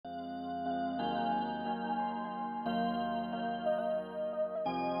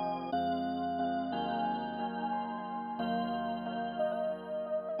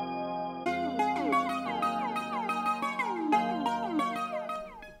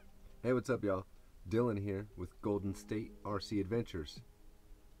Hey, what's up, y'all? Dylan here with Golden State RC Adventures.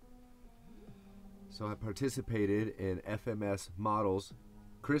 So I participated in FMS Models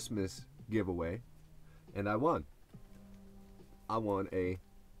Christmas giveaway, and I won. I won a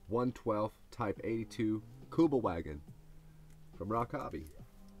 112 Type 82 Kubelwagen from ROCHobby,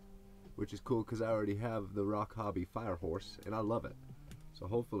 which is cool because I already have the ROCHobby Firehorse, and I love it. So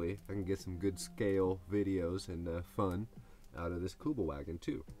hopefully I can get some good scale videos and fun out of this Kubelwagen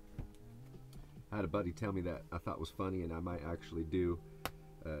too. I had a buddy tell me that I thought was funny, and I might actually do.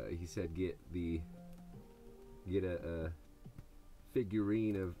 He said get a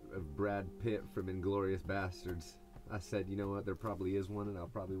figurine of Brad Pitt from Inglourious Bastards. I said, you know what, there probably is one, and I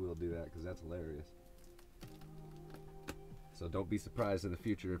probably will do that because that's hilarious. So don't be surprised in the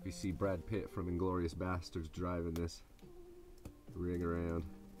future if you see Brad Pitt from Inglourious Bastards driving this rig around.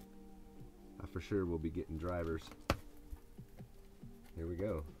 I for sure will be getting drivers. Here we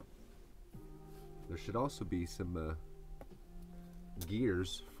go. There should also be some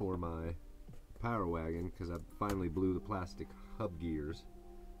gears for my power wagon because I finally blew the plastic hub gears,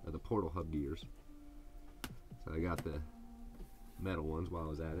 or the portal hub gears. So I got the metal ones while I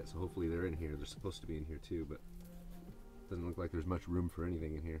was at it, so hopefully they're in here. They're supposed to be in here too, but it doesn't look like there's much room for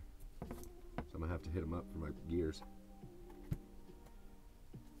anything in here. So I'm gonna have to hit them up for my gears.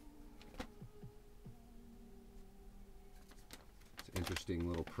 It's an interesting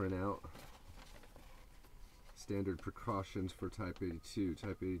little printout. Standard precautions for Type 82.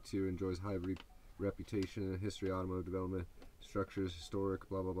 Type 82 enjoys high reputation in history, automotive development, structures, historic,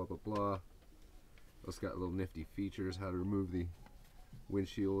 blah blah blah blah blah. It's got little nifty features, how to remove the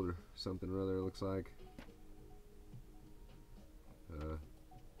windshield or something or other, it looks like.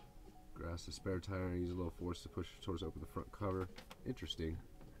 Grass the spare tire and use a little force to push towards open the front cover. Interesting.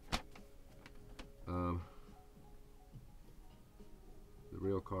 The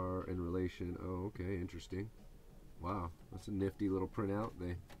real car in relation. Oh, okay, interesting. Wow, that's a nifty little printout.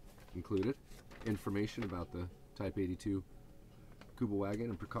 They included information about the Type 82 Kubelwagen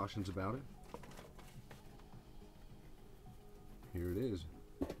and precautions about it. Here it is.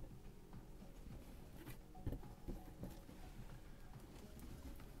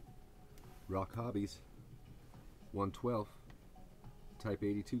 ROCHobby's 112 Type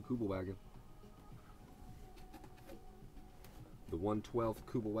 82 Kubelwagen. The 112th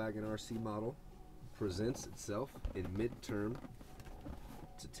Kubelwagen RC model presents itself in midterm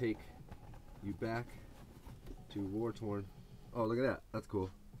to take you back to war-torn. Oh, look at that! That's cool.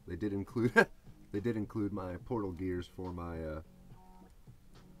 They did include they did include my portal gears for my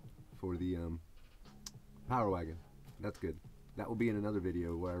for the power wagon. That's good. That will be in another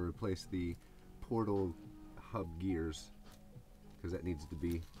video where I replace the portal hub gears because that needs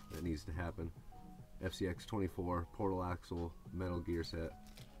to happen. FCX 24 portal axle metal gear set.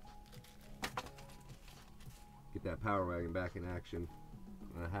 Get that power wagon back in action.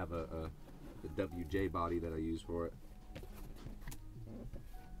 I have the WJ body that I use for it.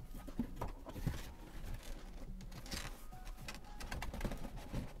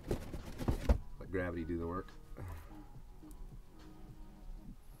 Let gravity do the work.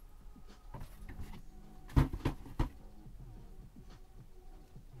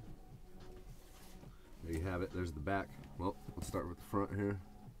 There you have it. There's the back. Well, let's start with the front here.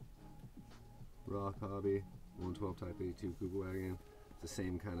 ROCHobby 112 Type 82 Kubelwagen. It's the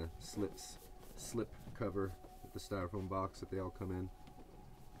same kind of slip cover with the styrofoam box that they all come in.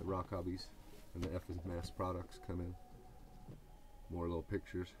 The ROCHobbies and the FMS products come in. More little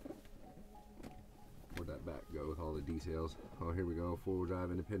pictures. Where'd that back go with all the details? Oh, here we go. Four-wheel drive,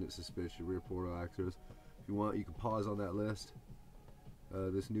 independent suspension, rear portal access. If you want, you can pause on that list.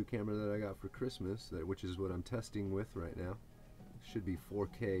 This new camera that I got for Christmas, which is what I'm testing with right now, should be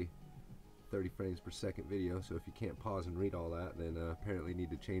 4K 30 frames per second video, so if you can't pause and read all that, then apparently you need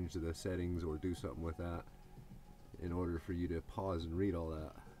to change the settings or do something with that in order for you to pause and read all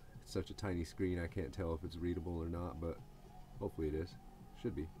that. It's such a tiny screen, I can't tell if it's readable or not, but hopefully it is.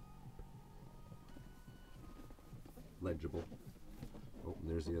 Should be. Legible. Oh,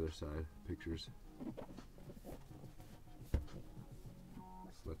 and there's the other side. Pictures.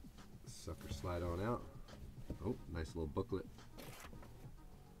 Let's let the sucker slide on out. Oh, nice little booklet.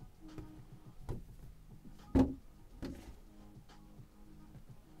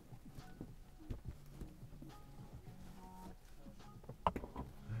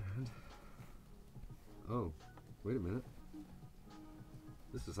 Oh, wait a minute.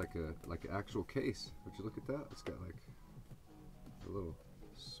 This is like an actual case. Would you look at that? It's got like a little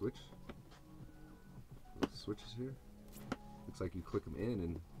switch. Little switches here. Looks like you click them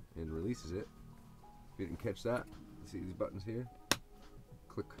in and releases it. If you didn't catch that, you see these buttons here?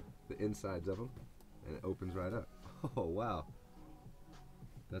 Click the insides of them, and it opens right up. Oh wow,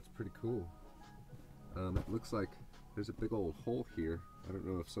 that's pretty cool. It looks like there's a big old hole here. I don't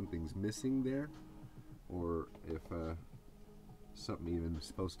know if something's missing there or if something even is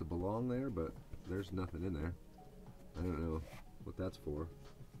supposed to belong there, but there's nothing in there. I don't know what that's for,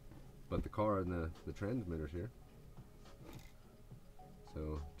 but the car and the transmitter's here.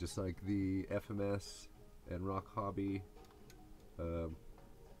 So just like the FMS and ROCHobby,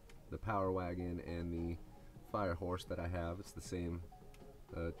 the Power Wagon and the Fire Horse that I have, it's the same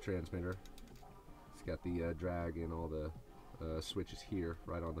transmitter. It's got the drag and all the switches here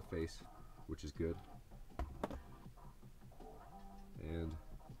right on the face, which is good. And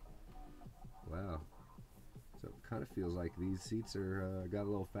wow, so it kind of feels like these seats are got a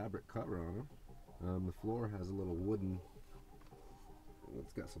little fabric cover on them. The floor has a little wooden,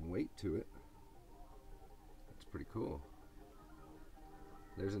 it's got some weight to it. That's pretty cool.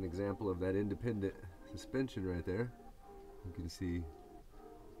 There's an example of that independent suspension right there. You can see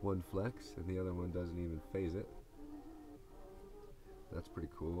one flex and the other one doesn't even phase it. That's pretty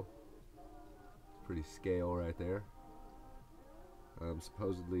cool. Pretty scale right there.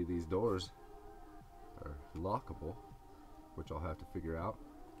 Supposedly these doors are lockable, which I'll have to figure out.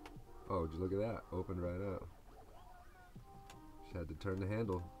 Oh, did you look at that? Opened right up. Just had to turn the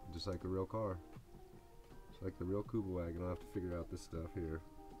handle, just like a real car. Just like the real Kubelwagen. I'll have to figure out this stuff here.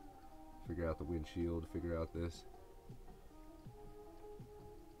 Figure out the windshield, figure out this.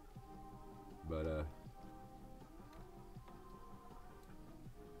 But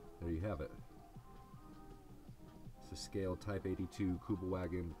there you have it. It's a Scale Type 82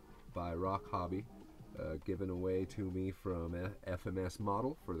 Kubelwagen by ROCHobby, given away to me from FMS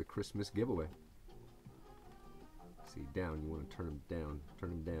model for the Christmas giveaway. See, down, you want to turn them down,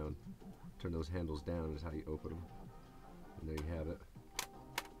 turn those handles down is how you open them. And there you have it.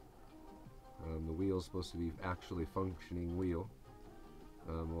 The wheel is supposed to be actually functioning wheel.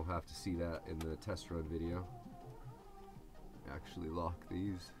 We'll have to see that in the test run video. Actually lock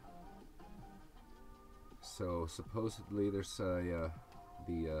these. So supposedly there's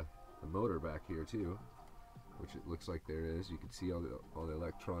the motor back here too, which it looks like there is. You can see all the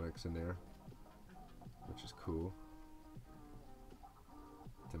electronics in there, which is cool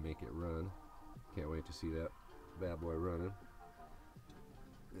to make it run. Can't wait to see that bad boy running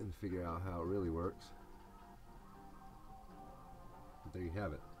and figure out how it really works. But there you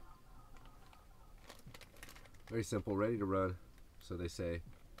have it. Very simple, ready to run, so they say.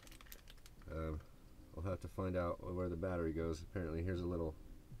 I'll have to find out where the battery goes. Apparently here's a little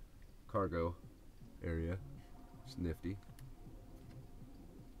cargo area. It's nifty,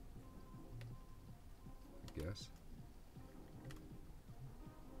 I guess.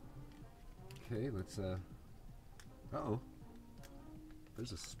 Okay, let's uh-oh,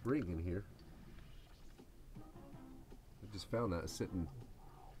 there's a spring in here. I just found that sitting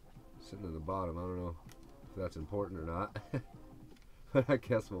in the bottom. I don't know if that's important or not, but I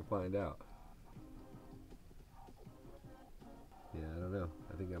guess we'll find out. Yeah, I don't know.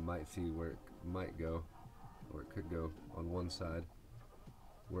 I think I might see where it might go, or it could go on one side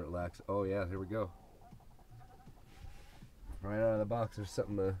where it lacks. Oh yeah, here we go. Right out of the box, there's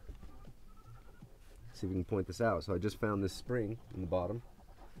something. See if we can point this out. So I just found this spring in the bottom.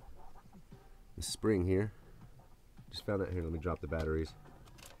 This spring here. Just found that here. Let me drop the batteries.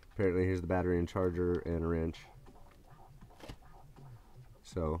 Apparently, here's the battery and charger and a wrench.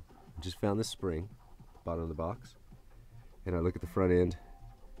 So I just found this spring, bottom of the box. And I look at the front end,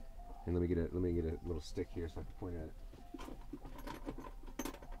 and let me get a little stick here so I can point at it.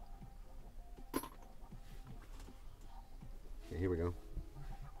 Okay, here we go.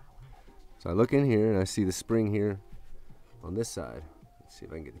 So I look in here and I see the spring here on this side. Let's see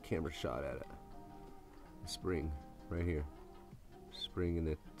if I can get the camera shot at it. The spring right here. Spring in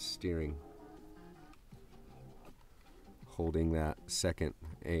the steering, holding that second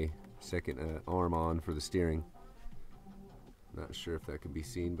arm on for the steering. Not sure if that can be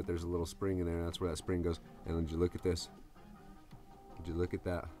seen, but there's a little spring in there. That's where that spring goes. And then you look at this. Did you look at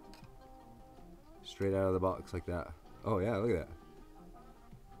that? Straight out of the box like that. Oh yeah, look at that.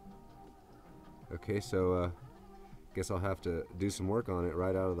 Okay, so guess I'll have to do some work on it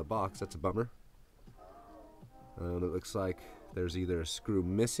right out of the box. That's a bummer. It looks like there's either a screw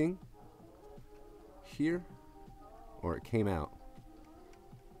missing here or it came out.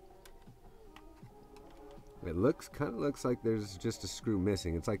 It kind of looks like there's just a screw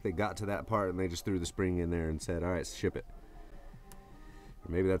missing. It's like they got to that part and they just threw the spring in there and said, all right, ship it.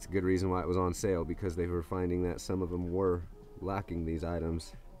 Or maybe that's a good reason why it was on sale, because they were finding that some of them were lacking these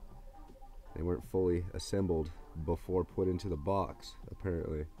items. They weren't fully assembled before put into the box,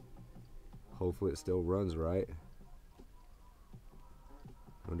 apparently. hopefully it still runs right.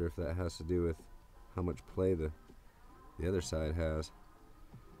 Wonder if that has to do with how much play the other side has.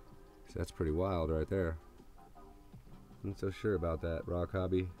 So that's pretty wild right there. I'm not so sure about that,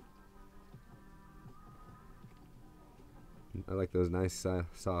 ROCHobby. I like those nice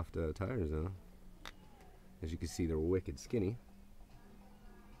soft tires though. As you can see, they're wicked skinny.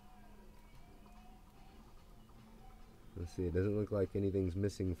 Let's see, it doesn't look like anything's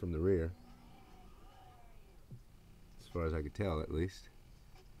missing from the rear, as far as I could tell at least.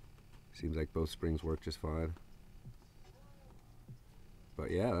 Seems like both springs work just fine.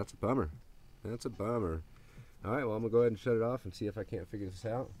 But yeah, that's a bummer. That's a bummer. Alright, well I'm going to go ahead and shut it off and see if I can't figure this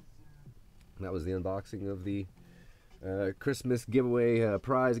out. And that was the unboxing of the Christmas giveaway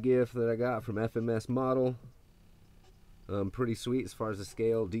prize gift that I got from FMS Model. Pretty sweet as far as the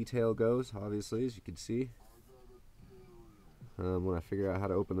scale detail goes, obviously, as you can see. When I figure out how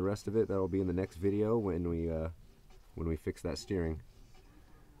to open the rest of it, that'll be in the next video when we fix that steering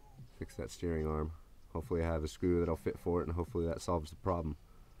arm. Hopefully I have a screw that'll fit for it, and hopefully that solves the problem.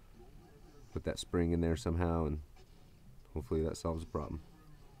 Put that spring in there somehow, and hopefully that solves the problem.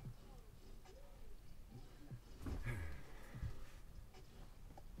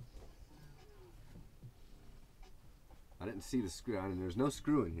 I didn't see the screw. There's no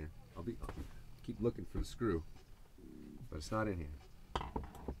screw in here. I'll keep looking for the screw, but it's not in here.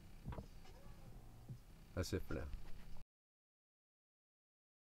 That's it for now.